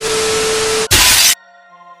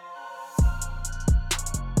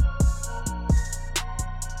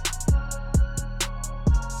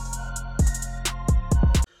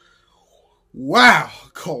Wow,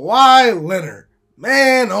 Kawhi Leonard.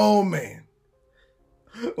 Man, oh man.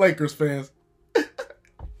 Lakers fans.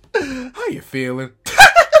 How you feeling?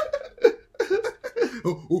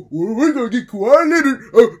 We're going to get Kawhi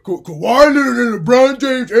Leonard, Kawhi Leonard and LeBron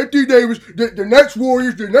James, Anthony Davis, the next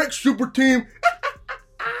Warriors, the next super team.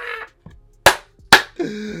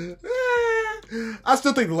 I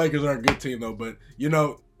still think the Lakers are a good team, though, but, you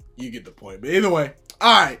get the point. But either way,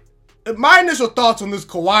 all right. My initial thoughts on this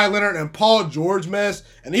Kawhi Leonard and Paul George mess,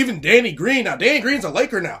 and even Danny Green. Now, Danny Green's a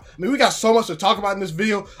Laker now. I mean, we got so much to talk about in this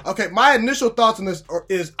video. Okay, my initial thoughts on this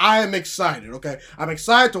is I am excited, okay? I'm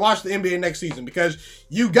excited to watch the NBA next season because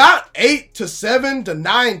you got 8 to 7 to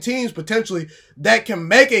 9 teams potentially that can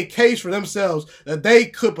make a case for themselves that they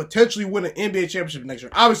could potentially win an NBA championship next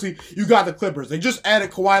year. Obviously, you got the Clippers. They just added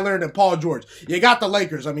Kawhi Leonard and Paul George. You got the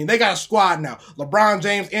Lakers. I mean, they got a squad now. LeBron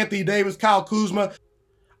James, Anthony Davis, Kyle Kuzma.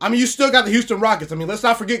 I mean, you still got the Houston Rockets. I mean, let's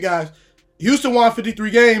not forget, guys. Houston won 53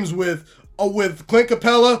 games with Clint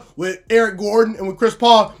Capella, with Eric Gordon, and with Chris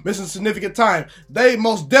Paul missing significant time. They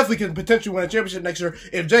most definitely can potentially win a championship next year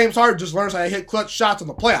if James Harden just learns how to hit clutch shots in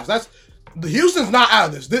the playoffs. The Houston's not out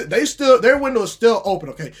of this. Their window is still open,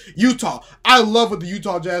 okay? Utah. I love what the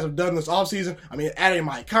Utah Jazz have done this offseason. I mean, adding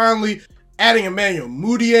Mike Conley, adding Emmanuel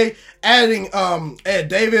Mudiay, adding Ed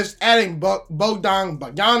Davis, adding Bogdan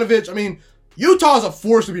Bogdanovic. I mean, Utah's a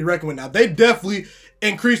force to be reckoned with now. They definitely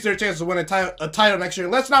increased their chances of winning a title next year.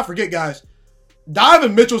 And let's not forget, guys,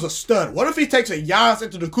 Donovan Mitchell's a stud. What if he takes a Giannis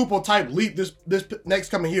Antetokounmpo type leap this next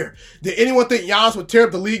coming year? Did anyone think Giannis would tear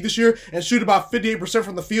up the league this year and shoot about 58%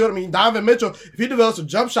 from the field? I mean, Donovan Mitchell, if he develops a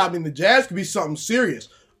jump shot, I mean, the Jazz could be something serious.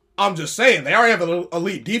 I'm just saying, they already have an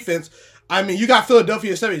elite defense. I mean, you got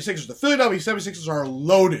Philadelphia 76ers. The Philadelphia 76ers are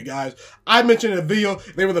loaded, guys. I mentioned in the video,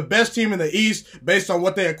 they were the best team in the East based on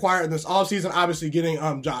what they acquired in this offseason. Obviously getting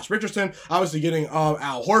Josh Richardson, obviously getting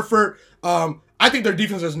Al Horford. I think their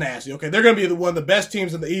defense is nasty, okay? They're going to be one of the best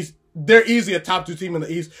teams in the East. They're easily a top 2 team in the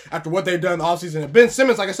East after what they've done in the offseason. And Ben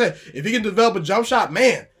Simmons, like I said, if he can develop a jump shot,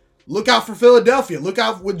 man, look out for Philadelphia. Look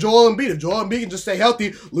out with Joel Embiid. If Joel Embiid can just stay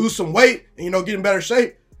healthy, lose some weight, and, get in better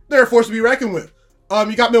shape, they're a force to be reckoned with.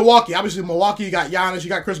 You got Milwaukee. Obviously, Milwaukee, you got Giannis, you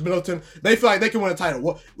got Chris Middleton. They feel like they can win a title.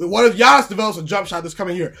 What if Giannis develops a jump shot this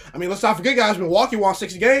coming year? I mean, let's not forget, guys, Milwaukee won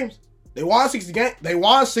 60 games. They won 60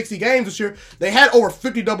 games this year. They had over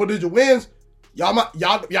 50 double-digit wins. Y'all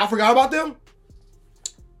forgot about them?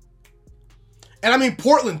 And I mean,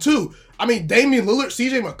 Portland, too. I mean, Damian Lillard,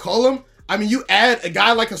 CJ McCollum. I mean, you add a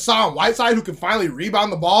guy like Hassan Whiteside who can finally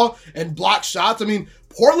rebound the ball and block shots. I mean,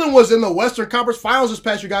 Portland was in the Western Conference Finals this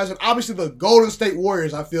past year, guys, and obviously the Golden State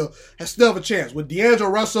Warriors, I feel, still have a chance. With D'Angelo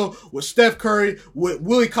Russell, with Steph Curry, with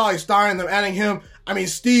Willie Cauley-Stein, them adding him. I mean,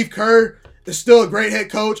 Steve Kerr is still a great head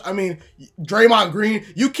coach. I mean, Draymond Green,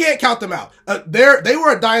 you can't count them out. They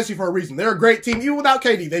were a dynasty for a reason. They're a great team, even without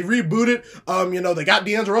KD. They rebooted. They got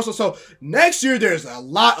D'Angelo Russell. So next year, there's a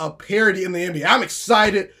lot of parity in the NBA. I'm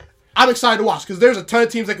excited to watch because there's a ton of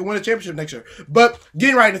teams that can win a championship next year. But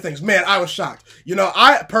getting right into things, man, I was shocked.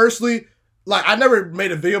 I personally, I never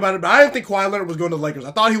made a video about it, but I didn't think Kawhi Leonard was going to the Lakers.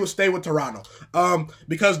 I thought he would stay with Toronto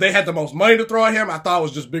because they had the most money to throw at him. I thought it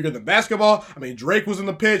was just bigger than basketball. I mean, Drake was in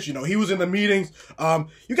the pitch. He was in the meetings.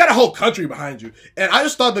 You got a whole country behind you. And I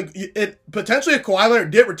just thought that potentially if Kawhi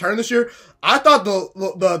Leonard did return this year, I thought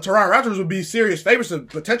the Toronto Raptors would be serious favorites to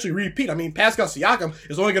potentially repeat. I mean, Pascal Siakam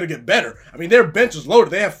is only going to get better. I mean, their bench is loaded.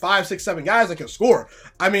 They have 5, 6, 7 guys that can score.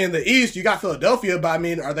 I mean, in the East, you got Philadelphia, but I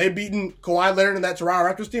mean, are they beating Kawhi Leonard and that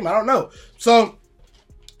Toronto Raptors team? I don't know. So,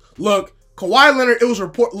 look, Kawhi Leonard, it was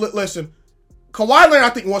listen, Kawhi Leonard, I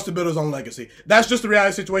think, wants to build his own legacy. That's just the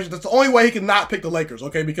reality situation. That's the only way he can not pick the Lakers,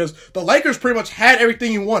 okay? Because the Lakers pretty much had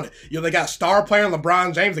everything he wanted. They got star player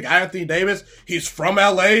LeBron James. They got Anthony Davis. He's from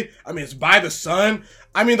LA. I mean, it's by the sun.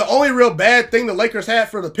 I mean, the only real bad thing the Lakers had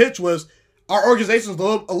for the pitch was our organization's a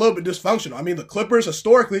little bit dysfunctional. I mean, the Clippers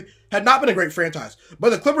historically had not been a great franchise. But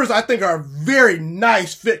the Clippers, I think, are a very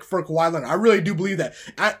nice fit for Kawhi Leonard. I really do believe that.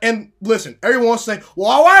 And listen, everyone wants to say,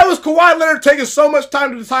 well, why was Kawhi Leonard taking so much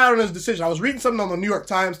time to decide on his decision? I was reading something on the New York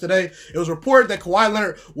Times today. It was reported that Kawhi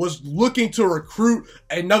Leonard was looking to recruit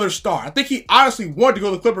another star. I think he honestly wanted to go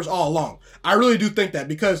to the Clippers all along. I really do think that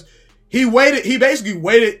because he basically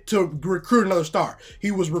waited to recruit another star.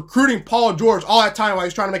 He was recruiting Paul George all that time while he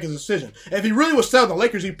was trying to make his decision. And if he really was selling the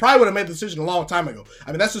Lakers, he probably would have made the decision a long time ago.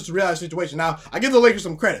 I mean, that's just the reality situation. Now, I give the Lakers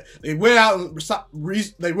some credit. They went out and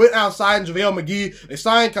signed JaVale McGee. They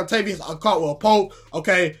signed Contavious Caldwell-Pope.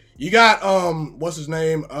 Okay, You got what's his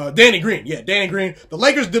name? Danny Green. Yeah, Danny Green. The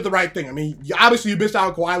Lakers did the right thing. I mean, obviously you missed out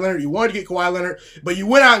on Kawhi Leonard. You wanted to get Kawhi Leonard, but you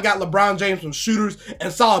went out and got LeBron James some shooters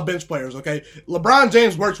and solid bench players. Okay, LeBron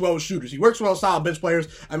James works well with shooters. He works well with solid bench players.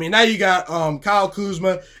 I mean, now you got Kyle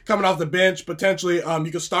Kuzma coming off the bench potentially.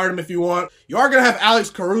 You can start him if you want. You are gonna have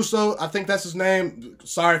Alex Caruso. I think that's his name.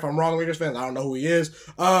 Sorry if I'm wrong, Lakers fans. I don't know who he is.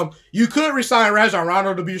 You could resign Rajon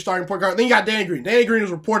Rondo to be your starting point guard. Then you got Danny Green. Danny Green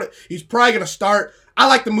was reported he's probably gonna start. I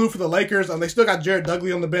like the move for the Lakers. They still got Jared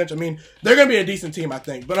Dudley on the bench. I mean, they're going to be a decent team, I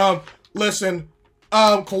think. But, listen,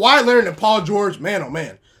 Kawhi Leonard and Paul George, man, oh,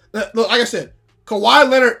 man. Look, like I said, Kawhi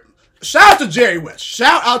Leonard, shout out to Jerry West.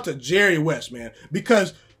 Shout out to Jerry West, man.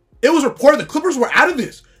 Because it was reported the Clippers were out of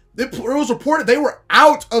this. It was reported they were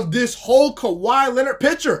out of this whole Kawhi Leonard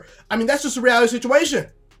picture. I mean, that's just a reality situation.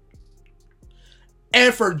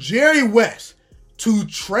 And for Jerry West to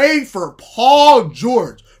trade for Paul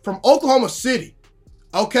George from Oklahoma City,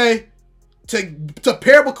 okay, to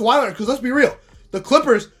pair with Kawhi Leonard, because let's be real, the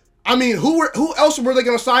Clippers, I mean, who else were they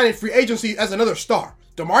going to sign in free agency as another star?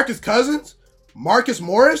 DeMarcus Cousins? Marcus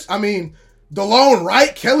Morris? I mean, DeLone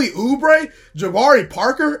Wright, Kelly Oubre, Jabari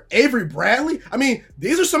Parker, Avery Bradley? I mean,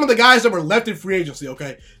 these are some of the guys that were left in free agency,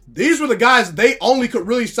 okay? These were the guys they only could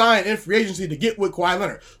really sign in free agency to get with Kawhi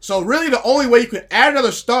Leonard. So really the only way you could add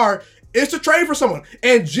another star is to trade for someone.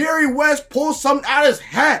 And Jerry West pulled something out of his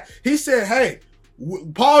hat. He said, hey,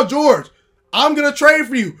 Paul George, I'm going to trade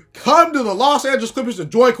for you. Come to the Los Angeles Clippers to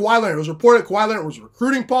join Kawhi Leonard. It was reported Kawhi Leonard was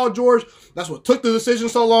recruiting Paul George. That's what took the decision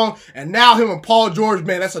so long. And now him and Paul George,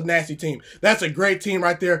 man, that's a nasty team. That's a great team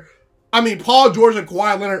right there. I mean, Paul George and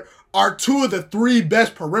Kawhi Leonard are two of the three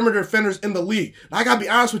best perimeter defenders in the league. Now, I got to be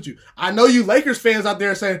honest with you. I know you Lakers fans out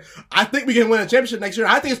there saying, I think we can win a championship next year.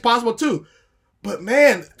 I think it's possible too. But,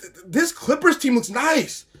 man, this Clippers team looks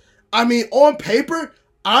nice. I mean, on paper,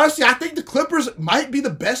 honestly, I think the Clippers might be the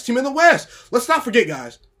best team in the West. Let's not forget,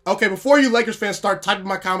 guys. Okay, before you Lakers fans start typing in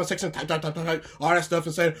my comment section, type, all that stuff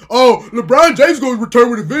and saying, oh, LeBron James is going to return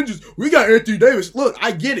with a vengeance. We got Anthony Davis. Look,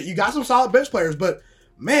 I get it. You got some solid bench players, but,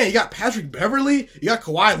 man, you got Patrick Beverly. You got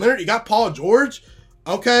Kawhi Leonard. You got Paul George.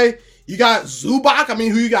 Okay, you got Zubac. I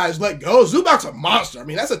mean, who you guys let go? Zubac's a monster. I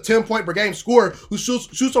mean, that's a 10-point per game scorer who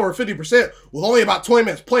shoots over 50% with only about 20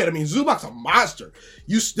 minutes played. I mean, Zubac's a monster.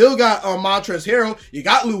 You still got Montrezl Harrell. You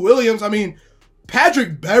got Lou Williams. I mean,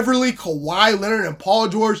 Patrick Beverly, Kawhi Leonard, and Paul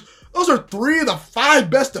George, those are three of the five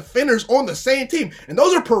best defenders on the same team. And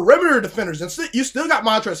those are perimeter defenders. And you still got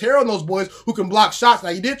Montrezl Harrell and those boys who can block shots. Now,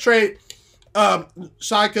 you did trade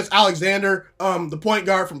Shaikus Alexander, the point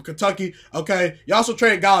guard from Kentucky. Okay. You also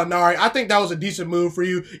traded Gallinari. I think that was a decent move for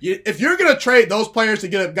you. If you're going to trade those players to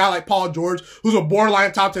get a guy like Paul George, who's a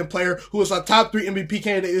borderline top 10 player, who was a top 3 MVP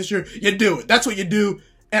candidate this year, you do it. That's what you do.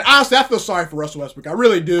 And honestly, I feel sorry for Russell Westbrook. I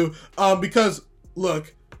really do. Because,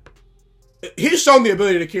 look, he's shown the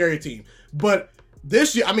ability to carry a team. But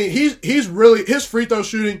this year, I mean, he's really, his free throw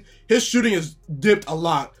shooting, his shooting has dipped a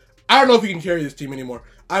lot. I don't know if he can carry this team anymore.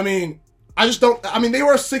 I mean, I just don't. I mean, they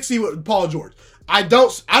were a 6 seed with Paul George. I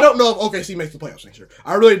don't know if OKC makes the playoffs next year.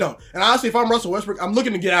 I really don't. And honestly, if I'm Russell Westbrook, I'm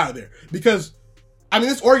looking to get out of there because, I mean,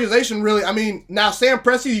 this organization really. I mean, now Sam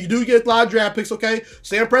Presti, you do get a lot of draft picks. Okay,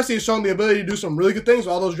 Sam Presti has shown the ability to do some really good things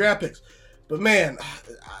with all those draft picks. But man,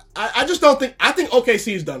 I just don't think. I think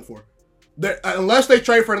OKC is done for. Unless they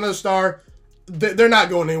trade for another star, they're not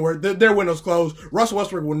going anywhere. Their window's closed. Russell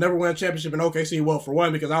Westbrook will never win a championship in OKC. Well, for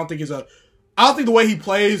one, because I don't think the way he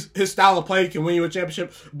plays, his style of play can win you a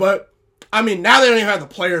championship. But, I mean, now they don't even have the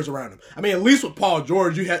players around him. I mean, at least with Paul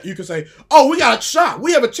George, you can say, oh, we got a shot.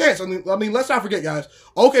 We have a chance. I mean, let's not forget, guys,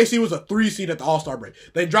 OKC was a 3 seed at the All-Star break.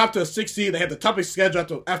 They dropped to a 6 seed. They had the toughest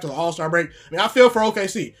schedule after the All-Star break. I mean, I feel for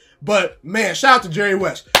OKC. But, man, shout out to Jerry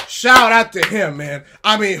West. Shout out to him, man.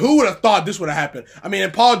 I mean, who would have thought this would have happened? I mean,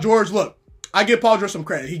 and Paul George, look, I give Paul George some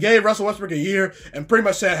credit. He gave Russell Westbrook a year and pretty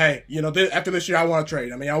much said, hey, you know, after this year, I want to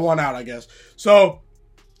trade. I mean, I want out, I guess. So,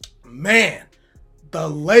 man, the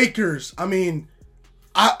Lakers, I mean,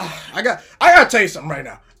 I got to tell you something right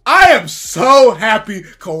now. I am so happy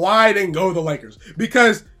Kawhi didn't go to the Lakers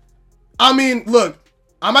because, I mean, look,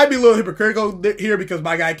 I might be a little hypocritical here because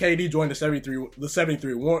my guy KD joined the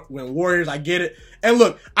 73 win Warriors. I get it. And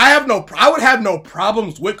look, I would have no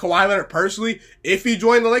problems with Kawhi Leonard personally if he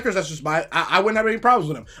joined the Lakers. That's just I wouldn't have any problems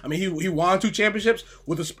with him. I mean, he won 2 championships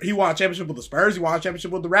he won a championship with the Spurs. He won a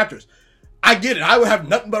championship with the Raptors. I get it. I would have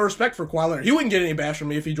nothing but respect for Kawhi Leonard. He wouldn't get any bash from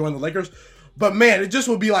me if he joined the Lakers. But man, it just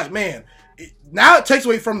would be like, man, now it takes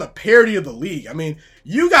away from the parity of the league. I mean,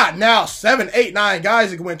 you got now 7, 8, 9 guys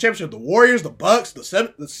that can win championship. The Warriors, the Bucks, the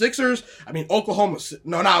Sixers. I mean, not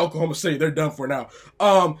Oklahoma City. They're done for now.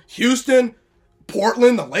 Houston,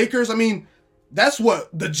 Portland, the Lakers. I mean, That's what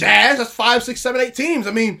the Jazz. That's 5, 6, 7, 8 teams.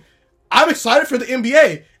 I mean, I'm excited for the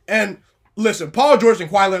NBA. And listen, Paul George and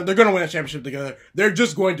Kawhi Leonard, they're going to win a championship together. They're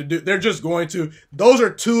just going to. Those are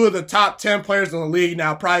two of the top 10 players in the league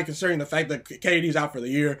now, probably considering the fact that KD's out for the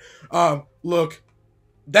year. Look,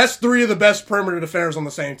 that's 3 of the best perimeter defenders on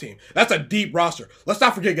the same team. That's a deep roster. Let's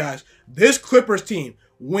not forget, guys, this Clippers team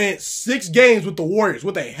went 6 games with the Warriors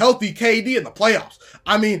with a healthy KD in the playoffs.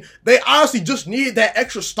 I mean, they honestly just needed that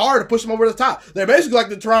extra star to push them over the top. They're basically like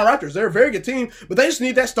the Toronto Raptors. They're a very good team, but they just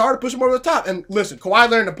need that star to push them over the top. And listen, Kawhi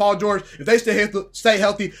Leonard and Paul George, if they stay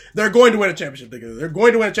healthy, they're going to win a championship together. They're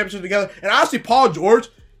going to win a championship together. And honestly, Paul George,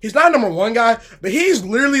 he's not a number 1 guy, but he's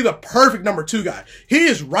literally the perfect number 2 guy. He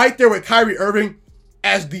is right there with Kyrie Irving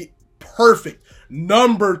as the perfect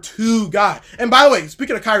number 2 guy. And by the way,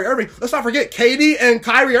 speaking of Kyrie Irving, let's not forget KD and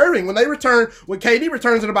Kyrie Irving. When KD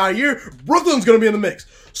returns in about a year, Brooklyn's going to be in the mix.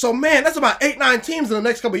 So, man, that's about 8, 9 teams in the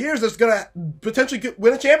next couple of years that's going to potentially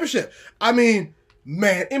win a championship. I mean,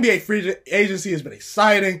 man, NBA free agency has been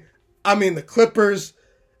exciting. I mean, the Clippers,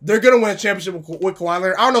 they're going to win a championship with Kawhi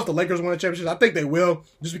Leonard. I don't know if the Lakers win a championship. I think they will,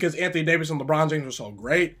 just because Anthony Davis and LeBron James are so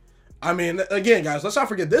great. I mean, again, guys, let's not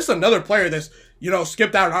forget, this is another player that's,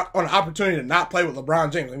 skipped out on an opportunity to not play with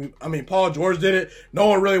LeBron James. I mean, Paul George did it. No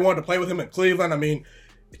one really wanted to play with him in Cleveland. LeBron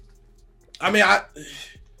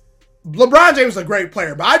James is a great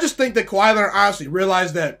player, but I just think that Kawhi Leonard honestly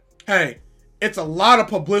realized that, hey, it's a lot of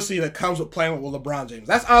publicity that comes with playing with LeBron James.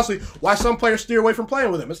 That's honestly why some players steer away from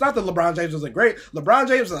playing with him. It's not that LeBron James isn't great. LeBron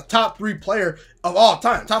James is a top 3 player of all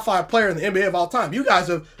time, top 5 player in the NBA of all time.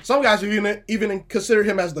 Some guys have even considered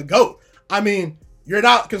him as the GOAT. I mean, you're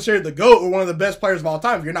not considered the GOAT or one of the best players of all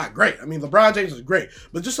time if you're not great. I mean, LeBron James is great,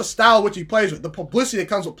 but just the style which he plays with, the publicity that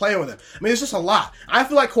comes with playing with him. I mean, it's just a lot. I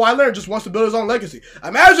feel like Kawhi Leonard just wants to build his own legacy.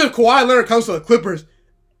 Imagine if Kawhi Leonard comes to the Clippers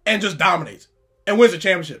and just dominates and wins a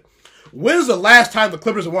championship. When's the last time the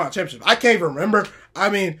Clippers have won a championship? I can't even remember. I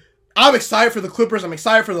mean, I'm excited for the Clippers. I'm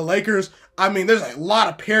excited for the Lakers. I mean, there's a lot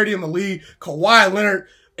of parity in the league. Kawhi Leonard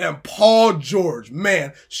and Paul George.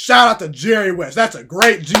 Man, shout out to Jerry West. That's a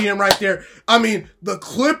great GM right there. I mean, the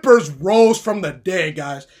Clippers rose from the dead,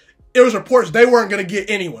 guys. It was reports they weren't going to get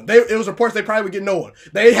anyone. It was reports they probably would get no one.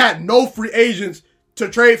 They had no free agents to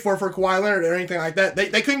trade for Kawhi Leonard or anything like that.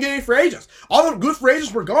 They couldn't get any free agents. All the good free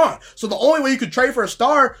agents were gone. So the only way you could trade for a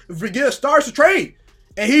star, if you get a star, is to trade.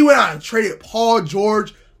 And he went out and traded Paul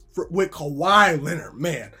George with Kawhi Leonard.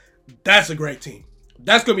 Man, that's a great team.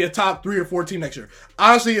 That's going to be a top 3 or 4 team next year.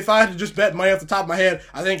 Honestly, if I had to just bet money off the top of my head,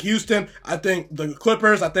 I think Houston, I think the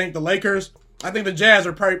Clippers, I think the Lakers, I think the Jazz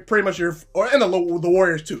are pretty much and the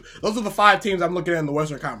Warriors too. Those are the 5 teams I'm looking at in the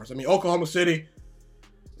Western Conference. I mean, Oklahoma City,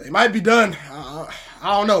 they might be done. I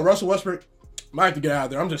don't know. Russell Westbrook might have to get out of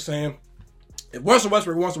there. I'm just saying. If Russell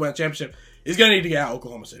Westbrook wants to win a championship, he's going to need to get out of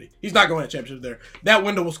Oklahoma City. He's not going to win a championship there. That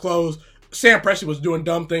window was closed. Sam Presti was doing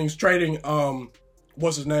dumb things, trading,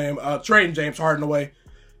 trading James Harden away.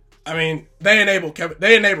 I mean, they enabled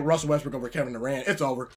Russell Westbrook over Kevin Durant. It's over.